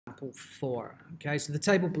example 4. Okay, so the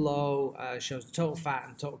table below shows the total fat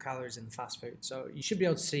and total calories in the fast food. So you should be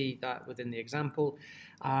able to see that within the example.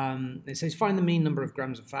 It says find the mean number of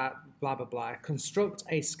grams of fat, blah, blah, blah. Construct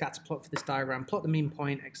a scatter plot for this diagram, plot the mean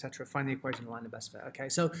point, etc. Find the equation to line the best fit. Okay,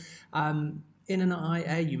 so in an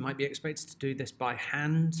IA, you might be expected to do this by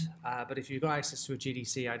hand, but if you've got access to a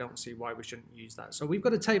GDC, I don't see why we shouldn't use that. So we've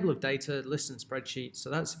got a table of data, list and spreadsheet. So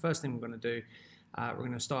that's the first thing we're going to do. We're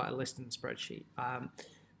going to start a list and spreadsheet.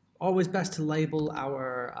 Always best to label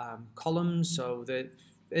our columns. So the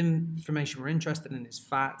information we're interested in is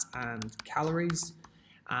fat and calories.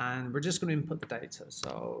 And we're just going to input the data.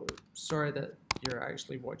 So sorry that you're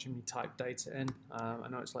actually watching me type data in. I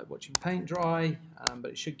know it's like watching paint dry,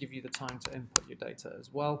 but it should give you the time to input your data as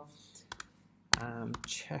well.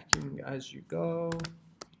 Checking as you go.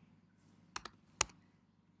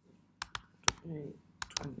 8,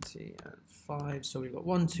 20, and 5. So we've got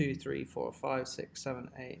 1, 2, 3, 4, 5, 6, 7,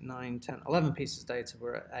 8, 9, 10, 11 pieces of data.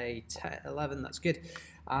 We're at a 11. That's good.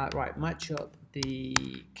 Right, match up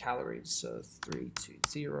the calories. So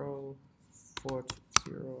 320,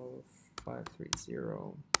 420,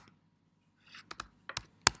 530.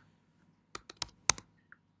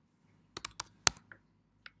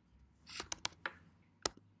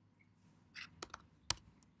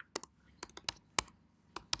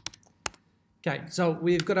 Okay, so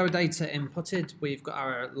we've got our data inputted, we've got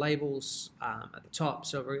our labels at the top,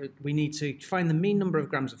 so we need to find the mean number of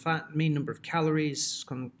grams of fat, mean number of calories,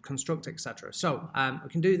 construct, etc. So we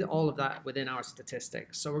can do all of that within our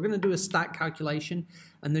statistics. So we're going to do a stat calculation,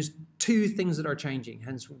 and there's two things that are changing,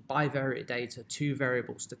 hence bivariate data, two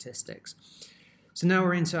variable statistics. So now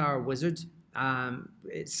we're into our wizard.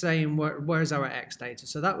 It's saying where's our X data,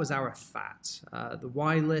 so that was our fat. The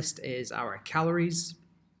Y list is our calories.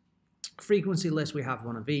 Frequency list, we have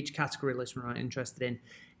one of each. Category list we're not interested in.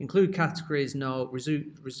 Include categories, no.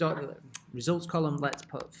 Results column, let's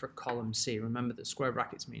put for column C. Remember that square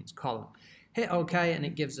brackets means column. Hit OK, and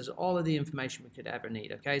it gives us all of the information we could ever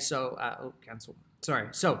need. Okay, so, oh, cancel. Sorry.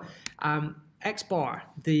 So, X bar,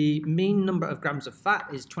 the mean number of grams of fat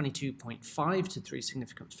is 22.5 to 3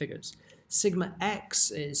 significant figures. Sigma X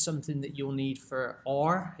is something that you'll need for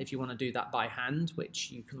R if you want to do that by hand, which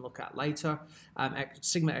you can look at later.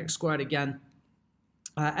 Sigma X squared again.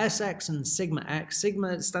 SX and Sigma X.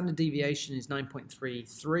 Sigma standard deviation is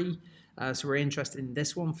 9.33. So we're interested in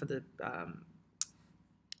this one for the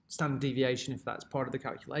standard deviation if that's part of the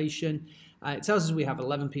calculation. It tells us we have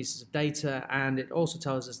 11 pieces of data, and it also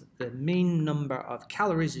tells us that the mean number of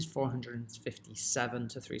calories is 457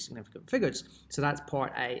 to 3 significant figures. So that's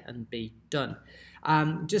part A and B done.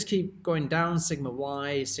 Just keep going down, sigma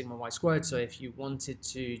y squared. So if you wanted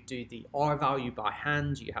to do the R value by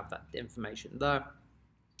hand, you have that information there.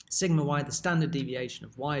 Sigma y, the standard deviation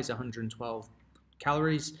of y is 112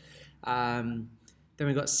 calories. Then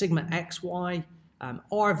we've got sigma xy.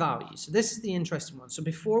 R value. So this is the interesting one. So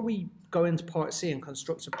before we go into part C and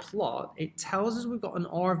construct a plot, it tells us we've got an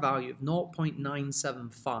R value of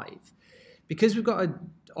 0.975. Because we've got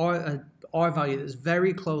a R value that's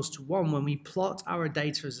very close to 1, when we plot our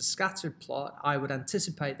data as a scattered plot, I would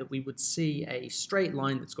anticipate that we would see a straight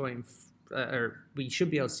line that's going, or we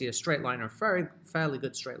should be able to see a straight line, or a fairly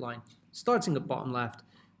good straight line, starting at bottom left,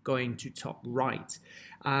 going to top right.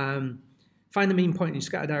 Find the mean point in your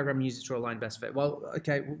scatter diagram, use it to align best fit. Well,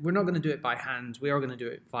 okay, we're not going to do it by hand. We are going to do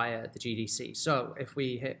it via the GDC. So if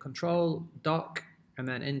we hit Control, Doc, and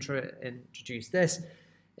then introduce this,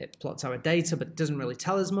 it plots our data, but it doesn't really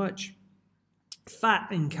tell us much.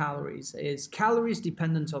 Fat in calories. Is calories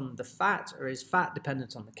dependent on the fat, or is fat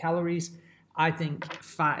dependent on the calories? I think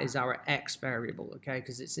fat is our X variable, okay,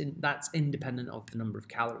 because that's independent of the number of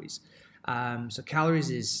calories. So calories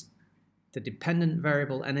is the dependent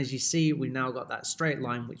variable, and as you see, we've now got that straight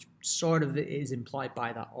line, which sort of is implied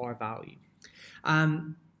by that R value.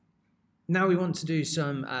 Now we want to do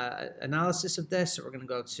some analysis of this, so we're going to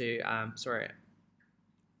go to,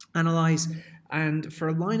 analyze, and for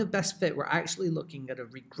a line of best fit, we're actually looking at a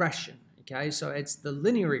regression. Okay, so it's the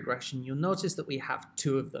linear regression. You'll notice that we have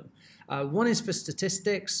two of them. One is for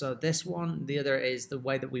statistics, so this one. The other is the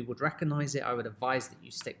way that we would recognize it. I would advise that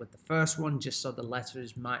you stick with the first one, just so the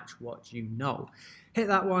letters match what you know. Hit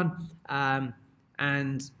that one,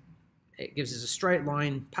 and it gives us a straight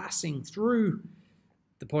line passing through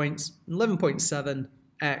the points, 11.7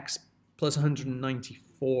 x plus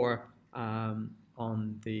 194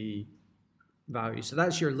 on the value. So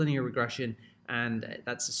that's your linear regression, and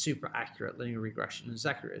that's a super accurate linear regression, as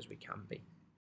accurate as we can be.